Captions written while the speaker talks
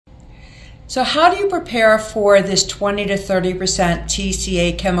So how do you prepare for this 20 to 30%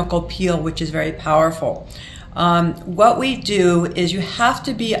 TCA chemical peel, which is very powerful? What we do is you have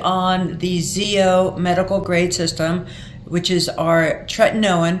to be on the Zeo medical grade system, which is our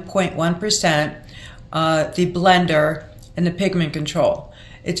tretinoin 0.1%, the blender, and the pigment control.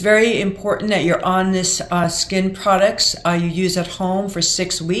 It's very important that you're on this skin products you use at home for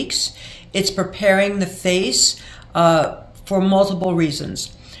 6 weeks. It's preparing the face for multiple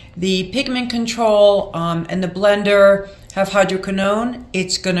reasons. The pigment control and the blender have hydroquinone.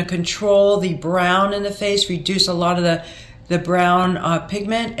 It's going to control the brown in the face, reduce a lot of the brown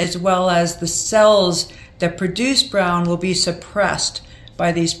pigment, as well as the cells that produce brown will be suppressed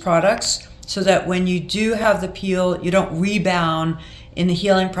by these products, so that when you do have the peel, you don't rebound in the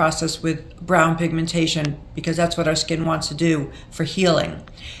healing process with brown pigmentation, because that's what our skin wants to do for healing.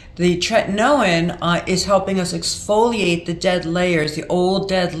 The tretinoin is helping us exfoliate the dead layers, the old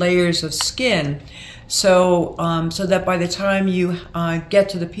dead layers of skin, so that by the time you get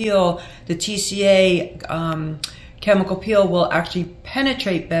to the peel, the TCA chemical peel will actually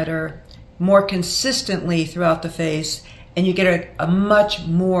penetrate better, more consistently throughout the face, and you get a much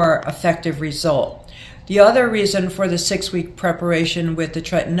more effective result. The other reason for the 6-week preparation with the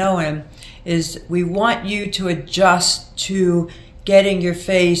tretinoin is we want you to adjust to getting your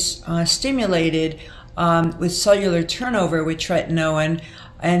face stimulated with cellular turnover with tretinoin,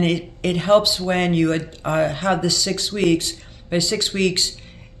 and it helps when you have the 6 weeks. By 6 weeks,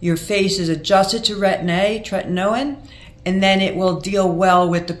 your face is adjusted to tretinoin, and then it will deal well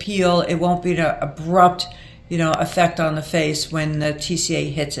with the peel. It won't be an abrupt effect on the face when the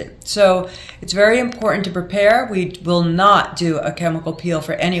TCA hits it. So it's very important to prepare. We will not do a chemical peel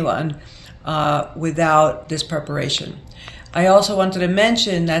for anyone without this preparation. I also wanted to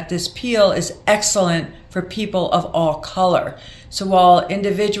mention that this peel is excellent for people of all color. So while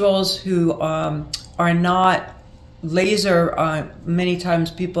individuals who are not laser, many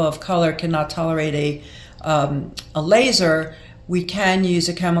times people of color cannot tolerate a laser, we can use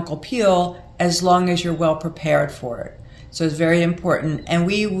a chemical peel as long as you're well prepared for it. So it's very important, and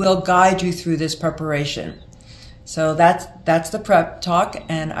we will guide you through this preparation. So that's the prep talk,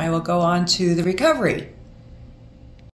 and I will go on to the recovery.